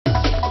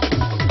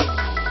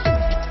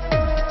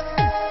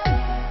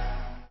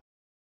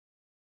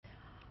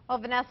Well,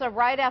 Vanessa,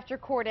 right after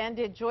court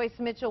ended, Joyce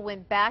Mitchell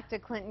went back to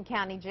Clinton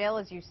County Jail,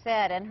 as you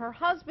said, and her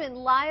husband,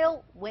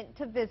 Lyle, went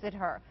to visit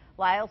her.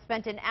 Lyle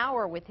spent an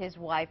hour with his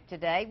wife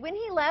today. When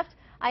he left,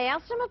 I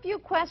asked him a few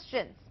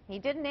questions. He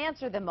didn't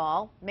answer them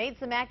all, made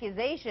some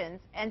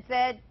accusations, and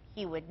said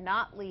he would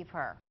not leave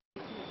her.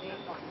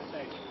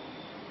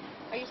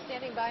 Are you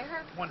standing by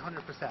her?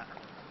 100%.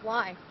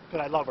 Why?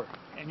 Because I love her.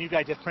 And you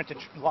guys just printed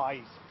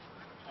lies.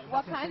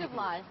 What kind of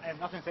lies? I have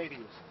nothing to say to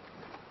you.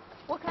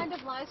 What kind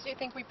of lies do you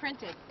think we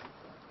printed?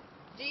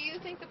 Do you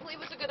think the plea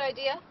was a good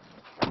idea?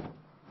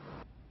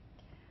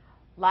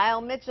 Lyle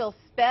Mitchell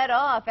sped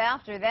off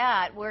after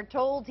that. We're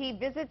told he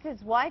visits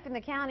his wife in the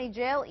county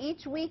jail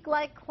each week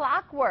like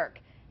clockwork.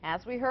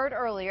 As we heard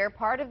earlier,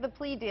 part of the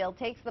plea deal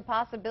takes the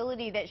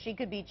possibility that she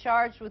could be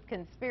charged with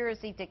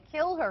conspiracy to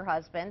kill her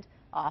husband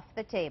off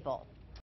the table.